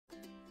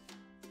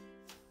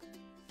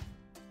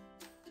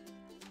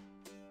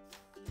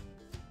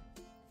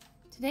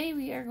Today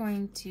we are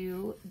going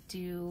to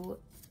do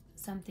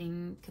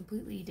something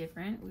completely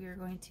different. We are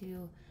going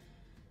to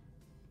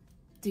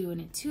do an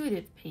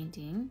intuitive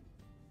painting.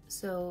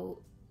 So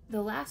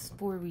the last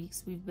 4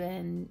 weeks we've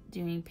been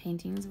doing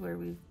paintings where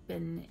we've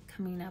been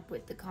coming up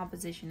with the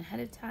composition ahead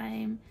of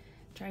time,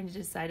 trying to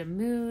decide a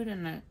mood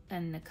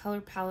and the color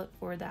palette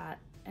for that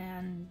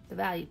and the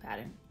value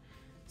pattern.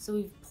 So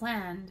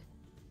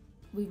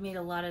we've made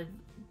a lot of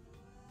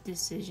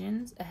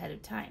decisions ahead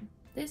of time.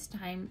 This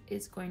time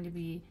it's going to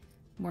be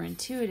more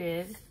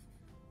intuitive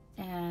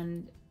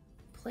and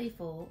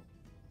playful,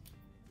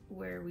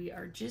 where we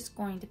are just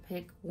going to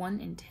pick one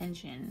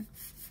intention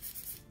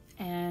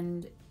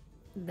and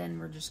then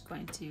we're just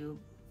going to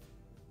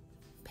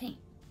paint.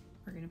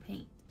 We're going to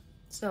paint.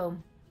 So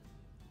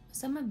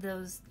some of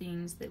those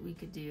things that we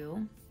could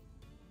do,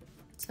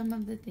 some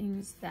of the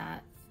things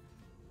that,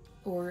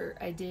 or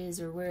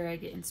ideas, or where I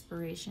get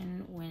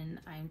inspiration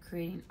when I'm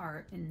creating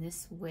art in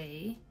this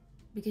way,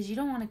 because you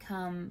don't want to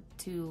come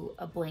to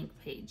a blank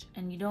page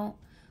and you don't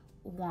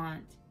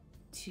want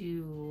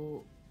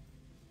to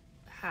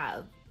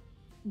have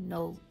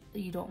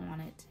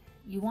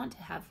you want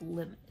to have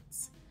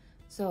limits.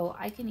 So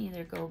I can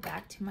either go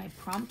back to my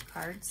prompt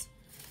cards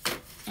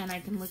and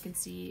I can look and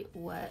see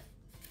what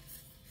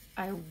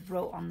I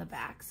wrote on the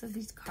backs of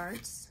these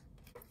cards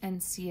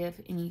and see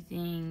if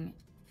anything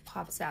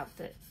pops out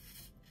that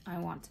I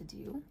want to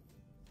do,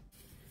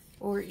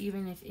 or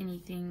even if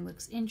anything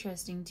looks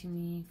interesting to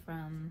me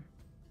from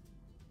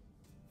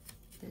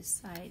this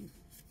side,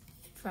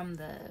 from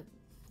the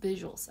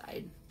visual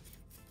side,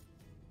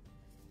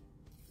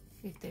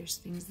 if there's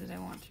things that I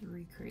want to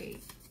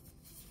recreate.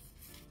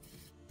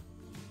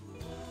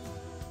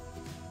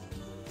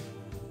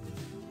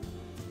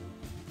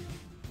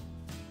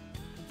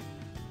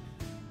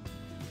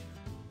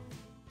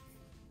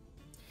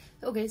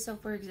 Okay, so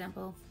for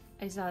example,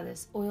 I saw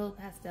this oil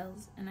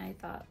pastels and I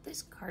thought,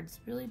 this card's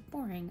really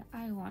boring.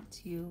 I want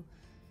to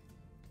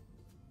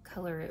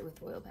color it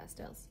with oil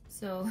pastels.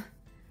 So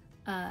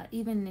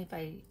even if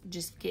I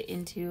just get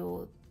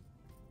into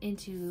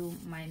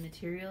my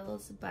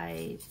materials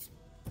by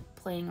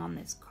playing on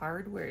this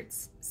card where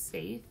it's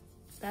safe,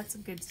 that's a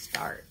good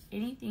start.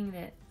 Anything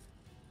that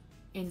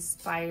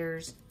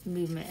inspires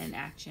movement and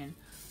action.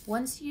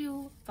 Once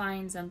you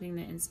find something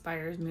that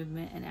inspires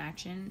movement and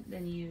action,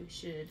 then you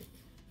should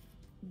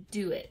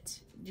do it.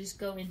 Just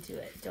go into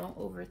it. Don't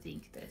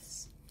overthink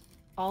this.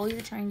 All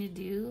you're trying to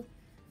do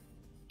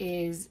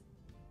is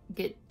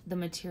get the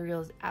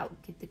materials out,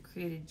 get the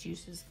creative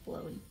juices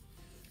flowing.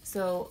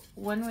 So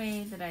one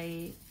way that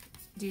I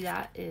do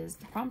that is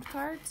the prompt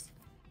cards.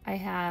 I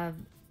have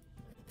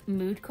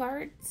mood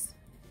cards,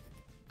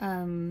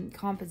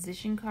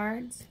 composition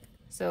cards.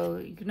 So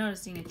you're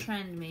noticing a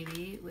trend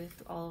maybe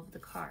with all of the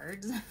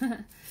cards.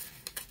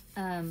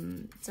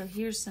 So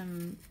here's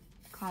some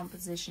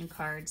composition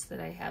cards that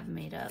I have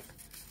made up.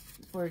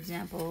 For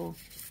example,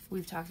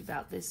 we've talked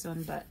about this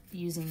one, but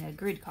using a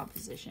grid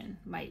composition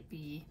might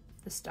be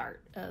the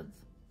start of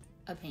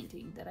a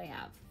painting that I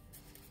have.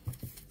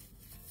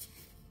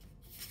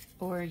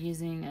 Or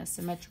using a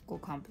symmetrical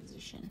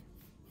composition.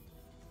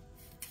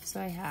 So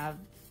I have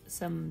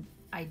some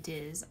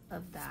ideas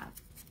of that.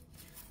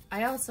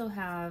 I also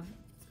have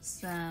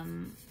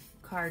some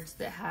cards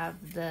that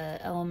have the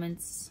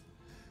elements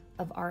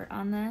of art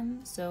on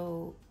them.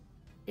 So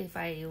if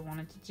I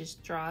wanted to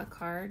just draw a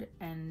card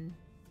and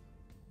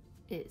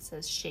it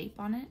says shape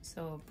on it,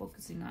 so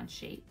focusing on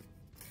shape,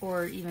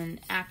 or even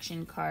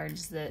action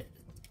cards that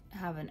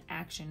have an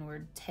action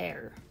word,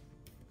 tear,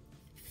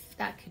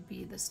 that could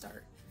be the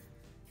start.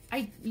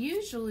 I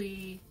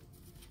usually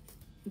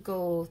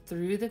go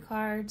through the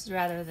cards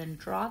rather than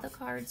draw the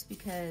cards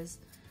because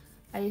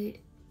I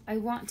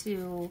want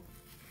to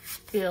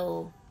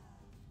feel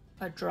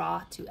a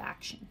draw to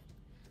action.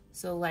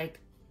 So like,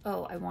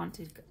 oh, I want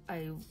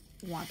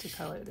to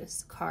color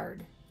this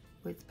card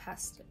with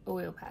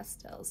oil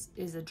pastels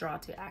is a draw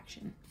to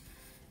action.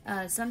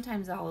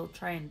 Sometimes I'll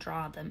try and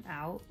draw them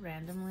out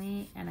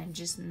randomly and I'm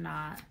just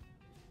not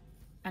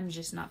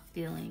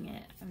feeling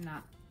it.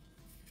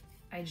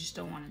 I just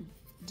don't want to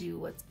do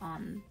what's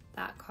on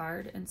that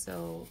card, and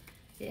so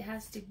it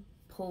has to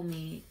pull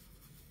me.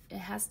 It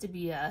has to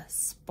be a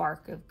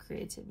spark of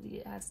creativity.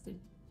 It has to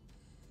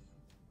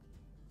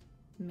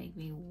make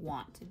me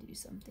want to do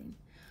something.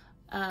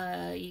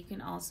 You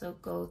can also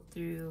go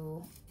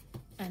through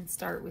and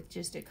start with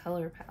just a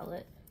color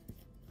palette,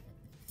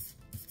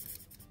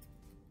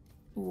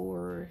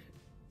 or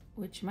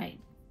which might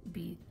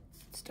be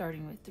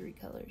starting with 3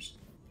 colors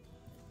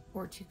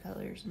or 2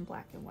 colors in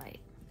black and white.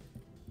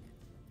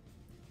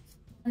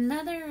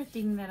 Another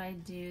thing that I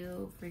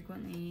do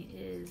frequently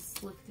is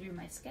look through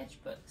my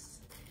sketchbooks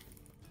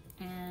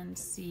and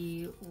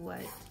see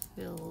what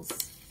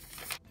feels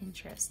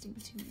interesting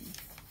to me.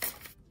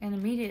 And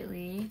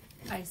immediately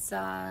I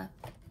saw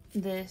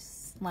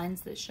this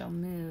lines that show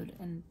mood,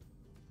 and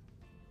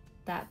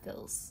that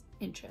feels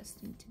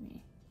interesting to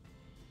me.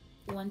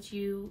 Once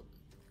you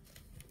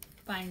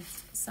find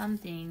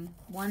something,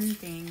 one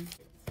thing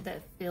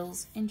that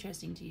feels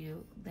interesting to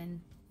you, then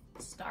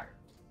start,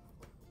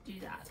 do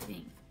that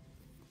thing.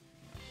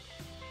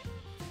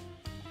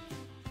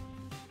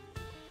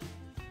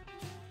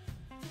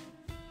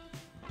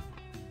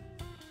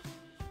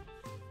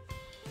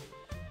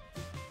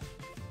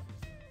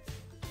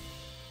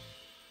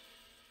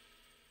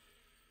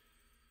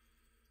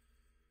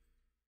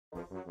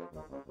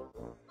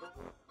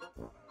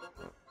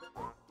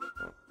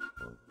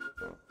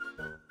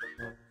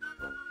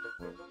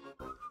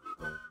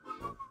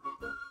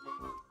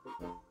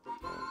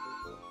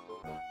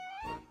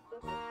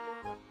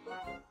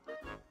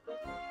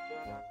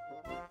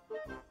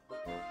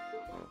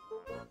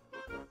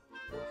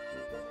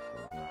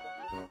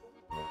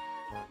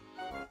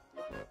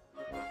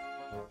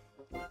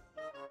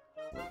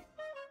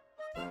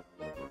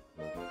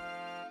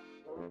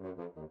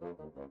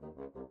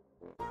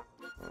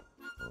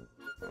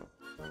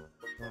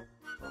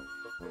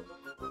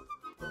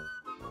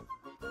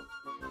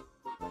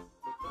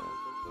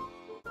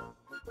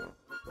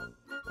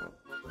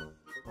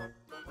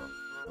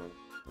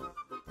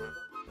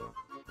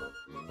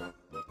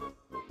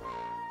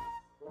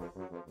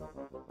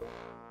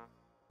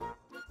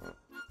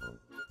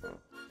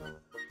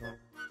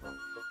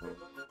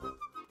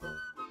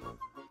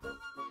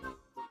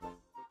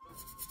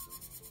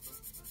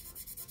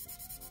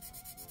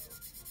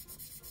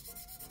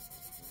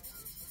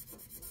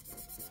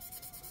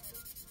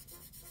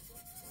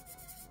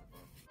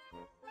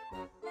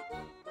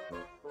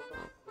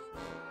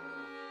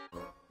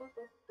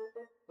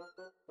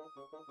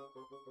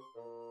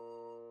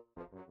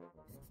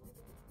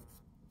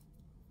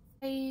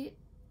 I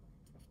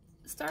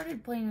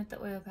started playing with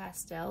the oil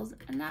pastels,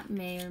 and that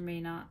may or may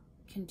not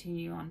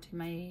continue onto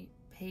my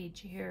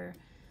page here,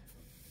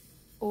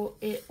 or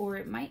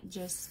it might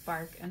just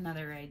spark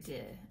another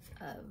idea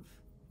of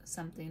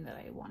something that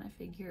I want to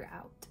figure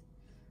out.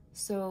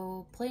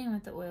 So playing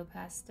with the oil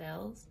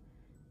pastels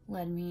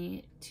led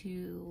me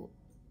to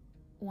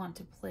want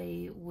to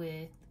play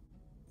with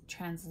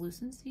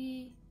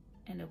translucency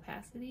and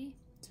opacity.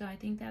 So I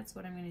think that's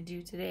what I'm going to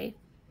do today,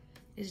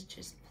 is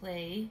just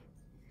play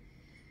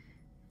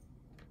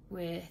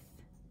with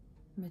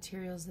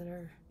materials that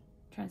are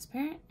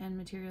transparent and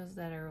materials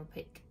that are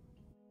opaque.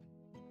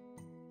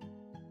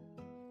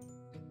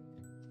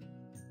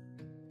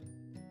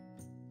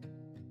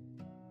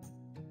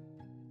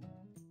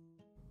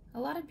 A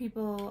lot of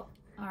people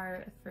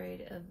are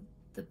afraid of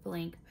the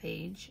blank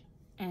page,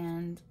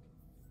 and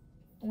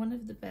one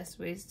of the best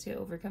ways to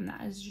overcome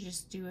that is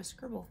just do a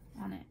scribble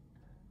on it.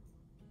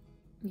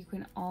 You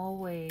can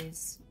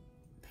always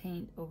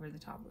paint over the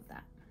top of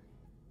that.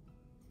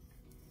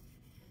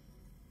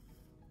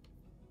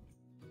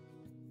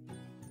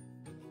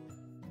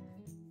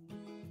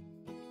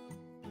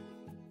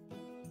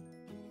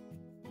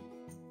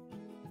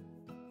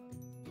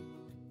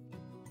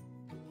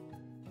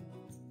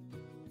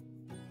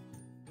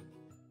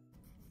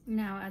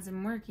 Now, as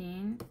I'm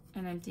working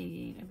and I'm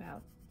thinking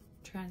about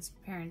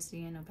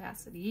transparency and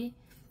opacity,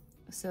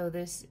 so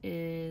this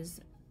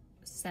is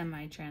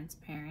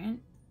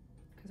semi-transparent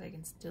because I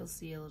can still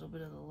see a little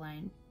bit of the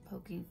line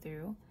poking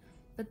through,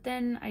 but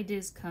then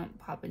ideas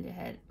pop into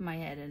my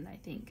head, and I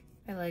think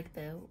I like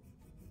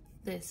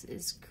this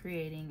is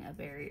creating a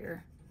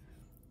barrier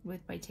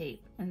with my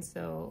tape, and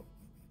so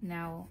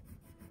now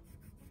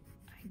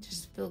I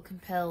just feel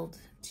compelled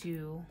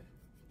to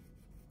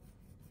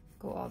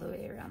go all the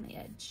way around the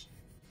edge.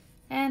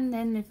 And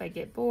then if I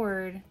get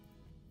bored,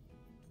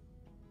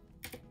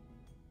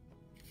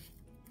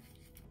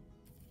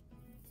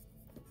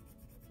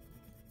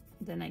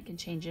 then I can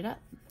change it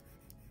up.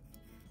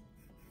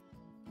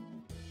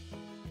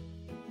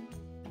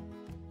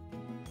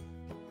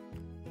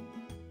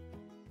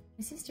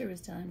 My sister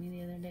was telling me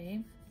the other day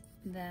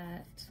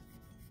that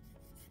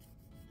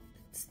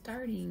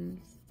starting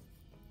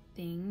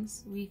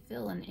things, we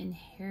feel an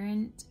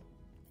inherent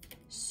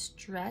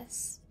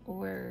stress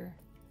or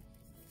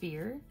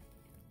fear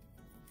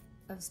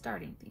of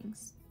starting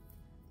things.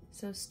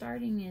 So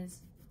starting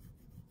is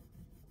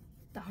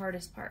the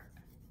hardest part.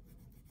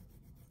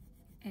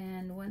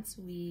 And once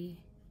we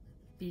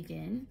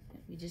begin,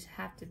 we just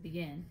have to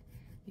begin.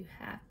 You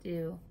have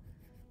to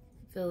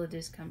feel the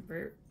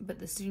discomfort, but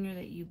the sooner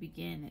that you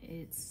begin,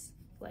 it's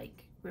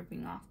like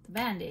ripping off the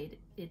Band-Aid.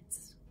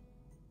 It's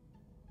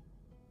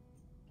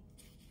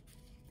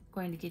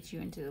going to get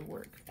you into the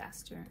work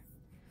faster.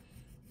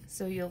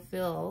 So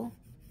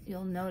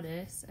you'll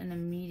notice an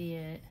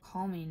immediate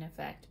calming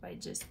effect by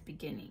just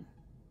beginning.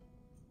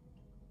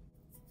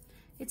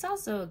 It's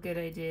also a good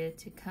idea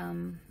to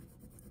come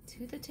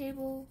to the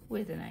table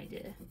with an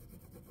idea.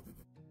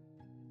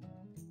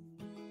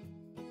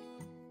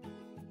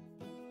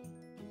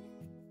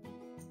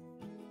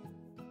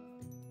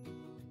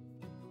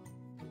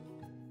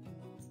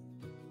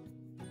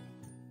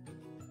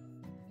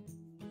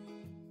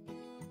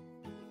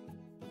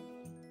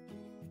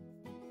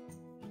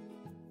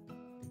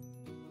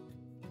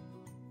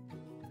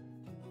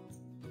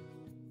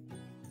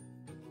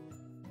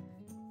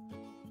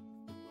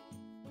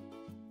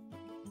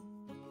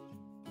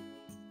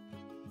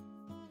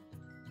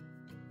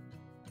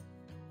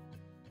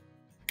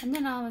 And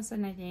then all of a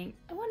sudden I think,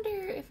 I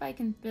wonder if I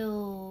can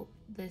fill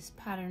this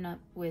pattern up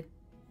with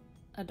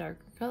a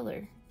darker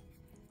color.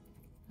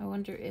 I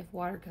wonder if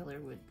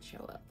watercolor would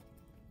show up.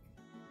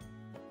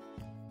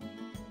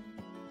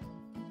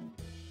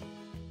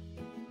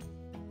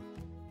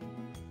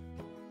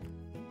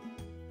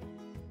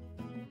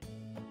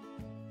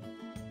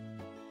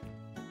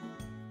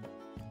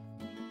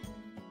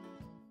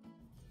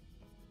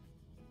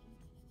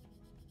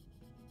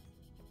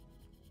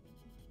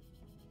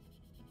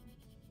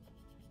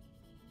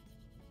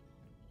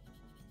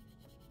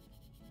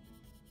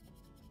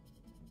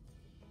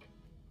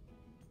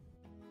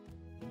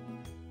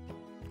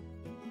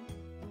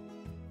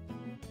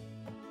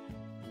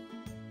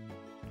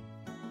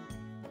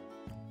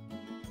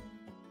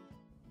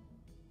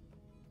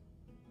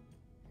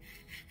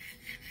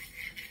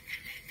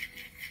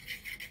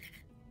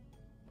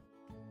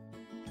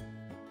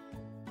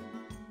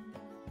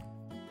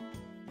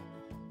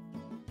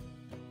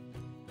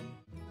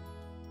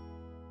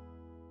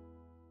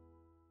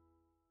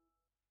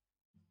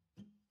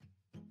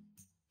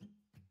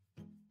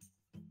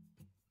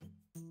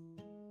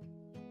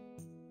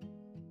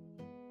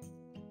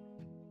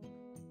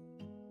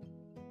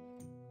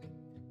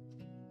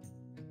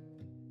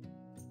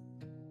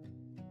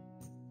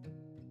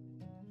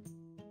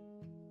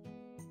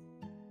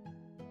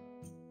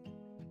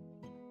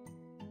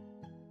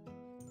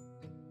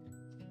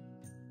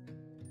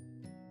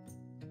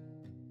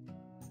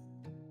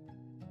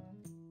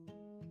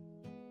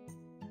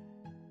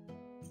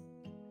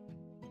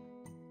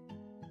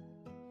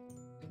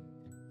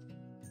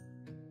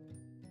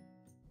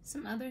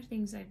 Some other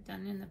things I've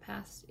done in the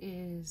past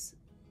is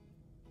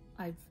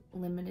I've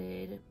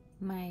limited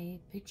my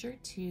picture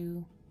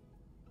to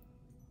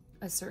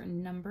a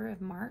certain number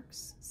of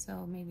marks,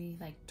 so maybe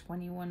like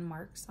 21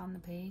 marks on the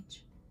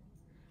page,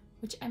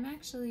 which I'm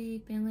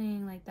actually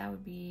feeling like that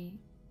would be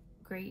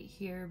great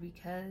here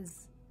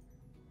because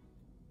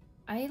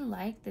I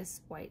like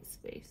this white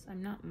space.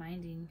 I'm not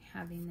minding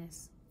having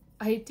this.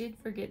 I did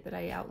forget that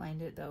I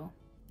outlined it though,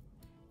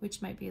 which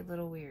might be a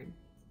little weird.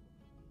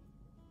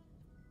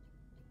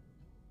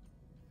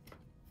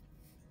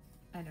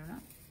 I don't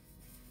know.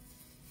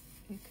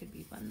 It could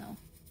be fun though.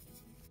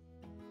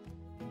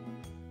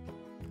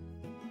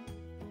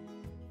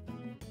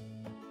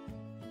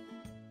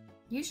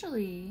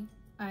 Usually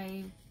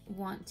I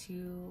want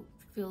to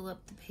fill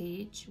up the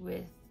page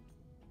with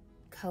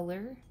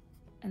color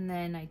and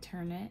then I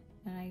turn it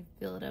and I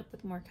fill it up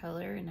with more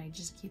color and I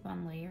just keep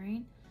on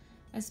layering,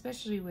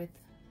 especially with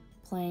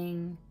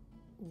playing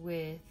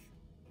with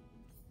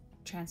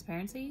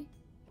transparency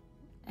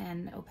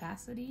and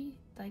opacity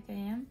like I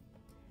am.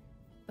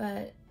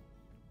 But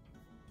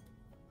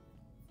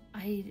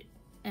I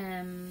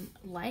am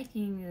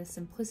liking the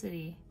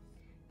simplicity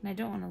and I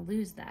don't want to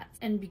lose that.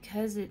 And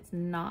because it's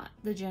not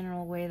the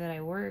general way that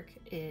I work,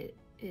 it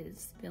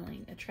is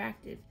feeling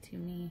attractive to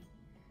me.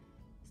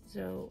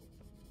 So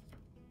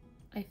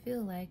I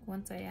feel like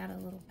once I add a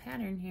little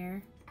pattern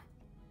here,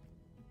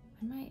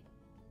 I might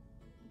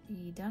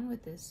be done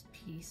with this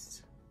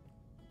piece,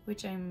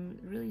 which I'm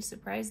really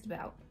surprised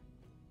about.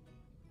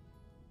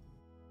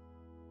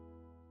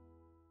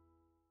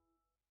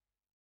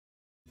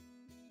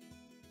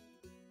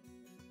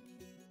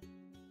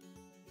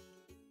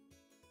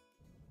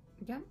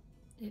 Yep,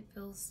 it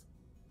feels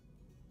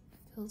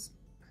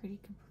pretty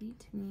complete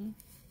to me.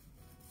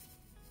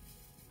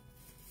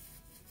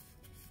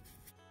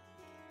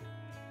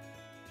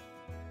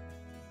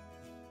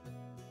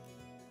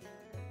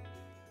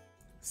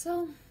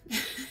 So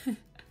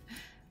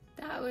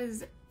that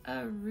was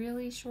a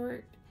really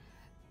short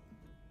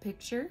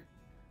picture.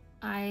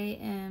 I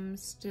am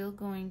still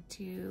going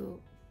to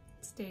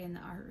stay in the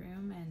art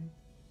room and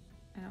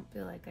I don't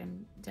feel like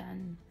I'm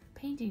done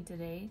painting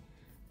today,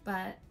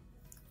 but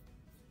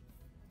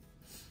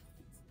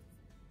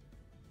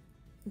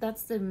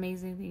that's the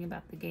amazing thing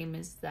about the game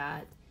is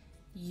that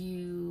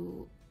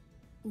you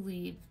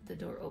leave the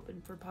door open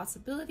for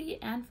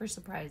possibility and for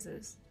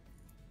surprises.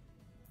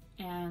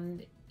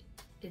 And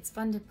it's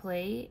fun to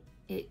play.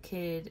 It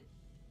could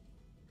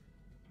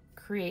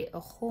create a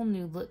whole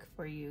new look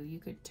for you. You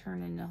could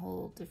turn in a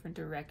whole different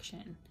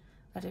direction,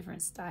 a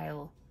different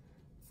style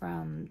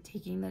from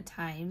taking the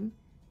time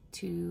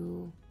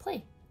to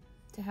play,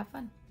 to have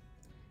fun.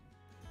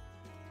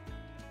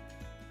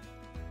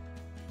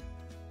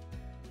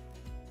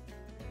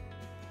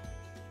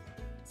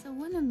 So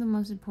one of the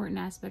most important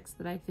aspects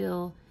that I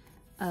feel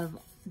of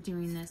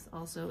doing this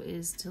also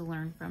is to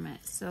learn from it.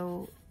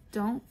 So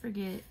don't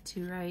forget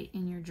to write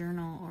in your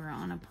journal or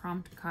on a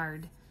prompt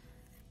card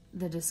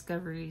the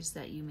discoveries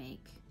that you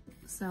make.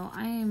 So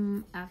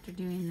after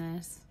doing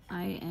this,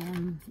 I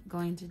am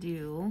going to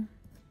do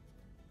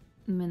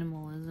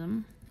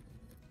minimalism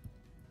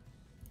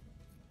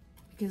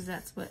because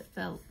that's what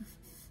felt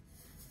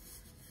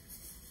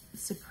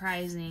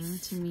surprising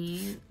to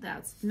me.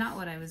 That's not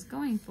what I was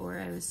going for.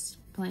 I was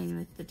playing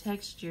with the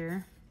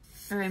texture,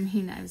 or I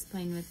was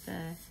playing with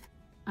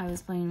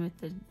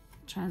the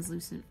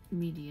translucent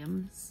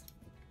mediums.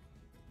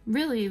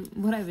 really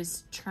what I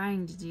was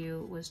trying to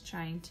do was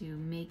trying to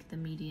make the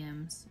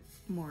mediums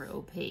more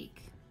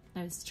opaque.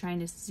 I was trying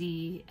to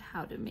see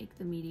how to make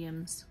the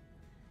mediums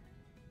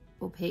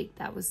opaque.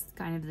 That was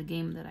kind of the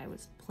game that I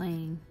was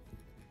playing.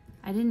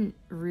 I didn't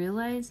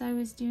realize I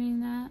was doing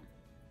that,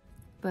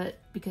 but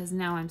because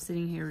now I'm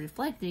sitting here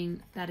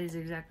reflecting, that is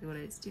exactly what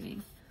I was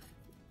doing.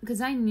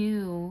 Because I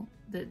knew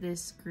that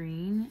this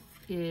green,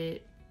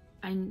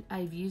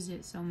 I've used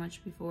it so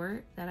much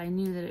before that I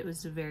knew that it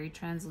was a very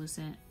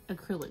translucent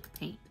acrylic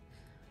paint.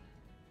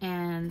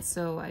 And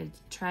so I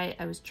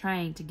was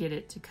trying to get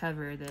it to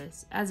cover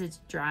this. As it's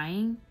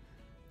drying,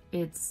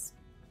 it's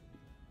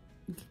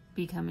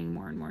becoming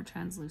more and more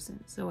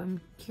translucent. So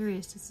I'm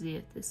curious to see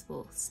if this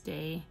will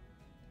stay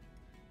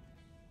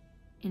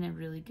in a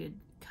really good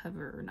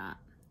cover or not.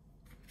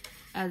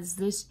 As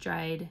this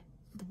dried,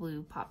 the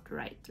blue popped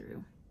right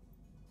through.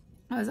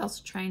 I was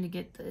also trying to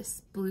get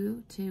this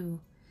blue to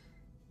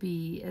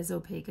be as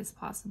opaque as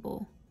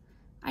possible.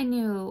 I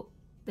knew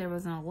there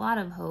wasn't a lot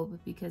of hope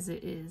because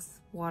it is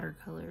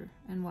watercolor,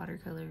 and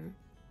watercolor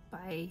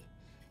by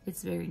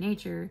its very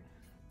nature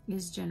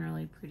is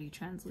generally pretty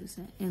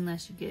translucent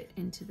unless you get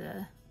into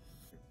the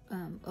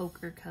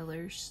ochre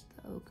colors,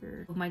 the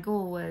ochre. My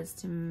goal was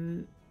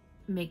to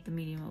make the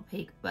medium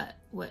opaque, but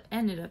what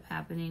ended up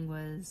happening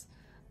was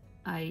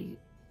I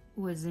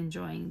was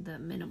enjoying the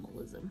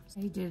minimalism.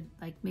 I did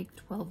like make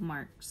 12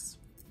 marks.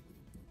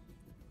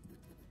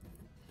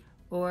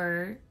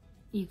 Or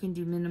you can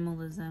do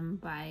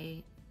minimalism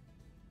by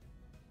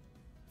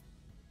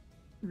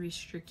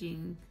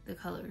restricting the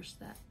colors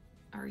that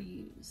are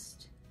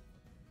used.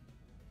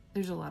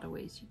 There's a lot of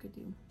ways you could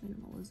do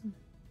minimalism.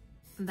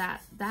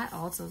 That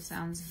also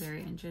sounds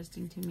very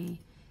interesting to me,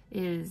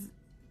 is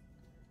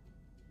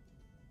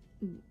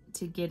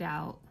to get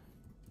out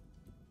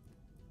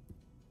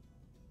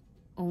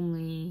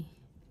only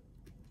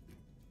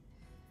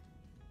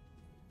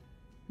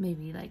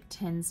maybe like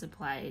 10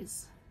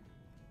 supplies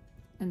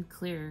and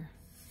clear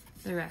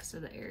the rest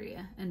of the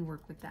area and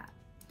work with that.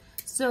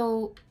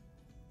 So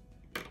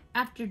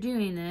after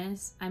doing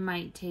this, I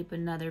might tape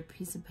another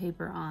piece of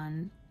paper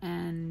on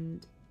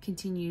and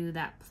continue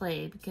that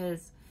play,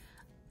 because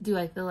do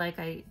I feel like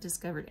I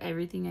discovered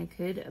everything I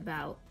could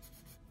about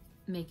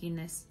making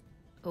this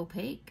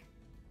opaque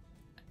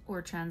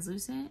or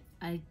translucent?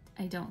 I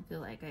don't feel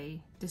like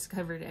I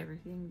discovered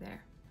everything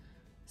there.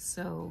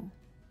 So,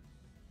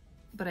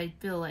 but I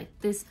feel like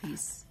this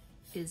piece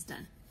is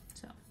done.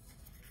 So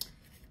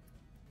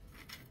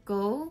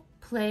go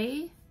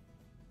play,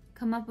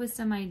 come up with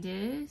some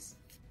ideas,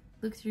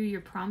 look through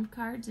your prompt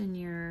cards and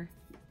your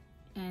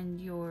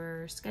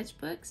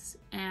sketchbooks,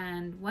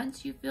 and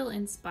once you feel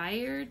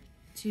inspired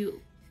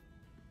to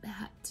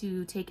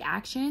take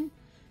action,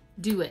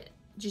 do it.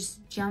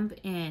 Just jump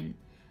in.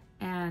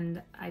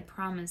 And I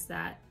promise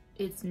that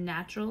it's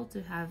natural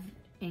to have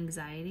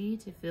anxiety,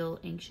 to feel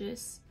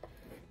anxious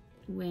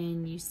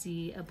when you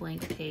see a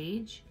blank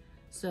page.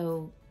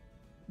 So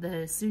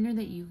the sooner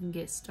that you can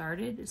get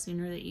started, the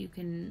sooner that you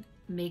can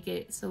make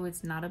it so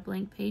it's not a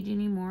blank page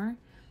anymore,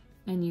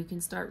 and you can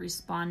start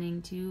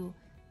responding to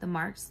the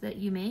marks that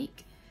you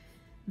make,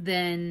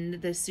 then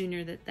the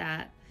sooner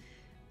that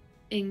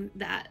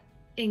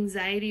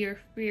anxiety or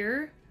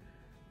fear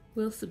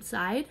will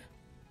subside,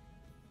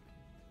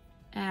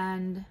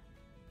 and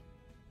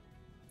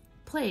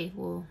play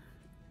will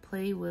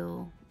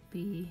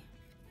be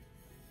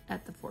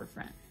at the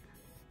forefront.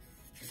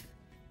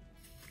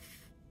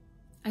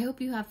 I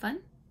hope you have fun,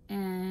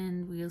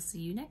 and we'll see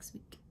you next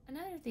week.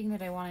 Another thing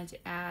that I wanted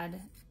to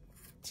add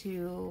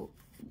to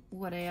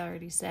what I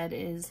already said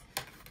is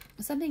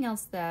something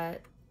else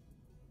that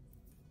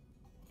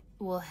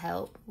will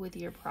help with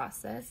your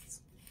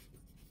process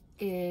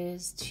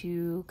is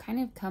to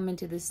kind of come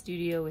into the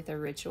studio with a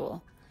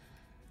ritual.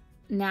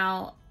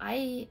 Now,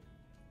 I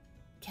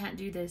can't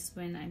do this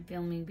when I'm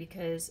filming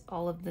because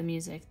all of the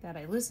music that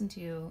I listen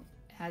to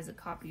has a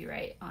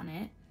copyright on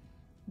it.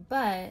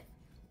 But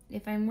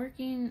if I'm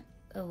working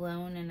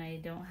alone and I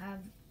don't have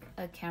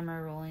a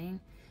camera rolling,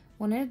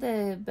 one of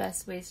the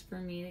best ways for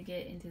me to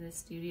get into the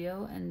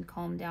studio and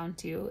calm down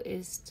too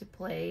is to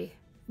play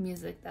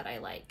music that I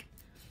like.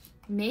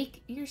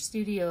 Make your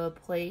studio a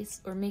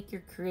place, or make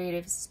your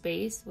creative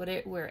space,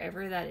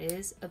 wherever that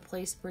is, a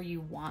place where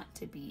you want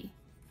to be,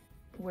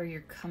 where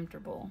you're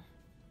comfortable,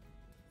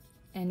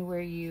 and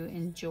where you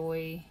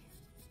enjoy.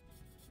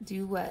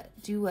 Do what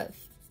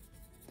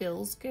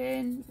feels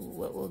good,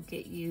 what will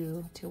get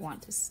you to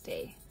want to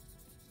stay.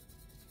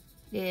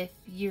 If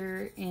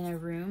you're in a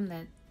room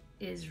that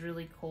is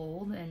really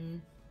cold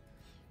and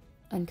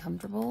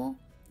uncomfortable,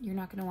 you're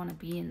not going to want to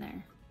be in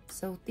there.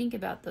 So think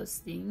about those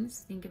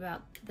things. Think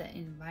about the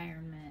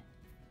environment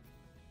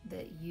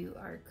that you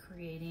are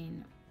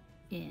creating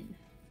in.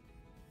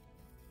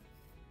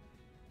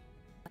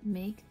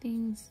 Make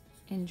things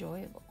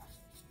enjoyable.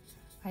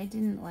 I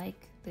didn't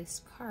like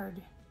this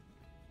card.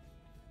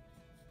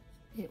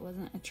 It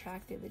wasn't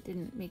attractive. It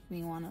didn't make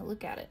me want to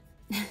look at it.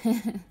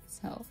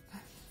 So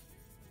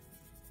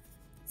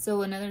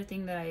So another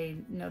thing that I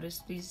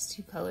noticed, these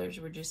two colors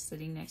were just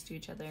sitting next to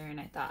each other, and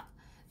I thought,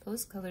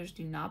 those colors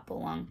do not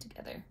belong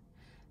together.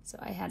 So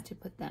I had to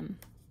put them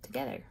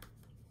together.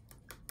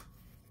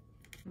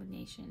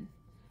 Combination.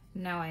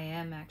 Now I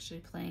am actually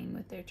playing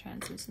with their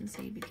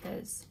translucency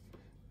because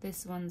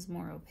this one's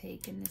more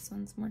opaque and this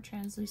one's more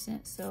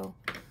translucent. So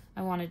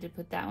I wanted to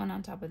put that one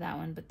on top of that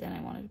one, but then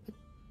I wanted to put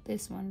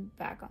this one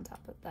back on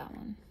top of that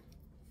one.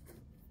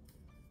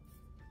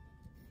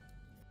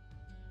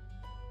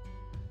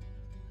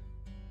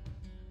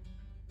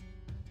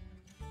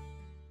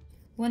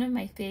 One of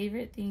my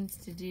favorite things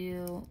to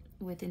do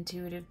with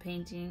intuitive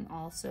painting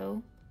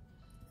also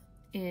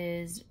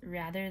is,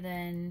 rather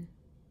than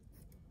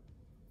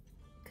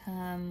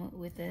come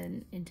with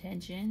an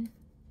intention,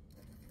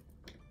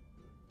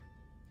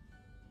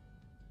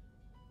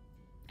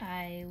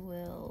 I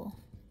will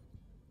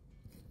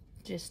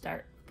just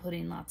start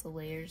putting lots of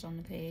layers on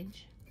the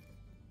page,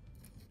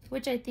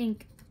 which I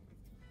think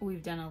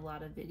we've done a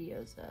lot of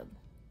videos of.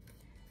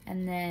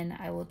 And then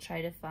I will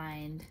try to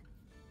find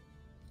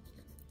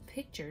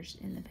pictures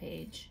in the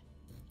page.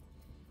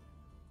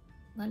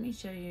 Let me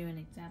show you an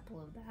example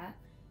of that.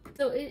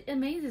 So it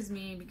amazes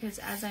me because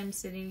as I'm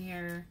sitting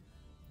here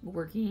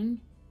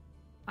working,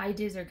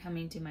 ideas are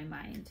coming to my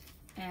mind.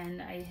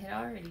 And I had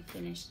already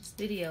finished this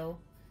video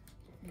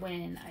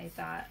when I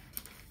thought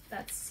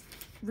that's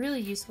really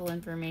useful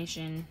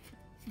information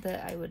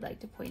that I would like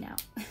to point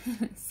out.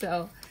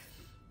 So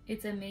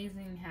it's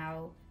amazing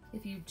how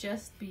if you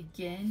just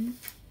begin,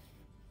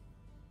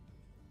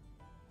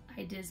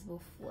 ideas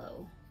will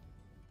flow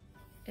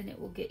and it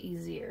will get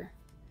easier.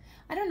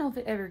 I don't know if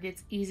it ever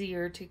gets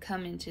easier to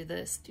come into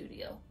the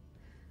studio,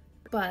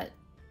 but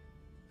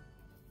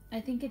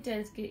I think it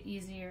does get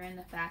easier in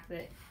the fact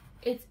that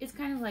it's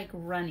kind of like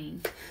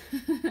running.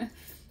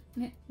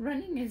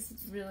 Running is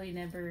really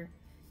never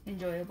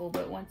enjoyable,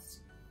 but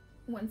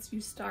once you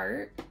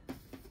start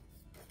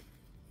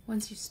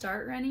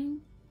running,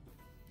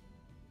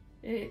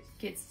 you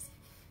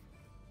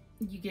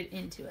get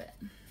into it.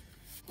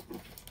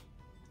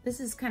 This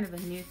is kind of a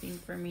new thing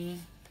for me.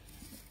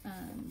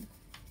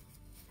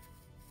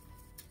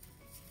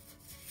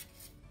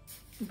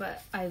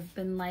 But I've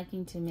been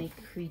liking to make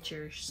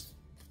creatures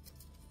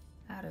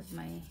out of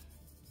my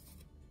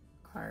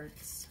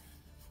cards.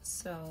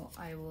 So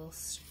I will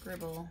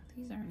scribble.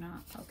 These are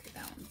not, okay,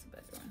 that one's a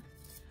better one.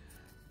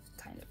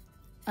 Kind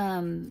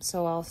of.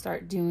 So I'll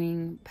start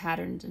doing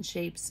patterns and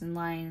shapes and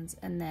lines,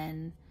 and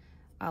then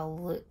I'll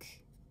look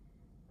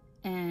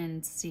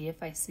and see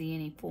if I see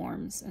any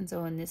forms. And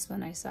so in this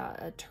one I saw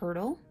a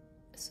turtle.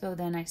 So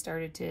then I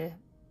started to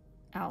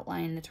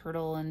outline the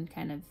turtle and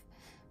kind of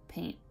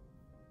paint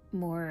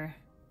more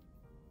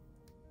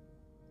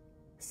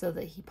so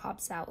that he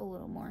pops out a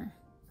little more.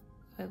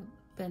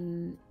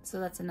 So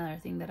that's another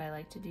thing that I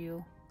like to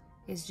do,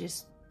 is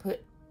just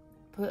put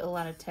a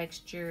lot of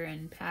texture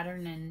and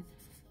pattern and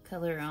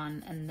color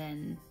on, and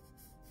then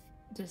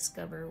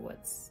discover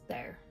what's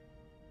there.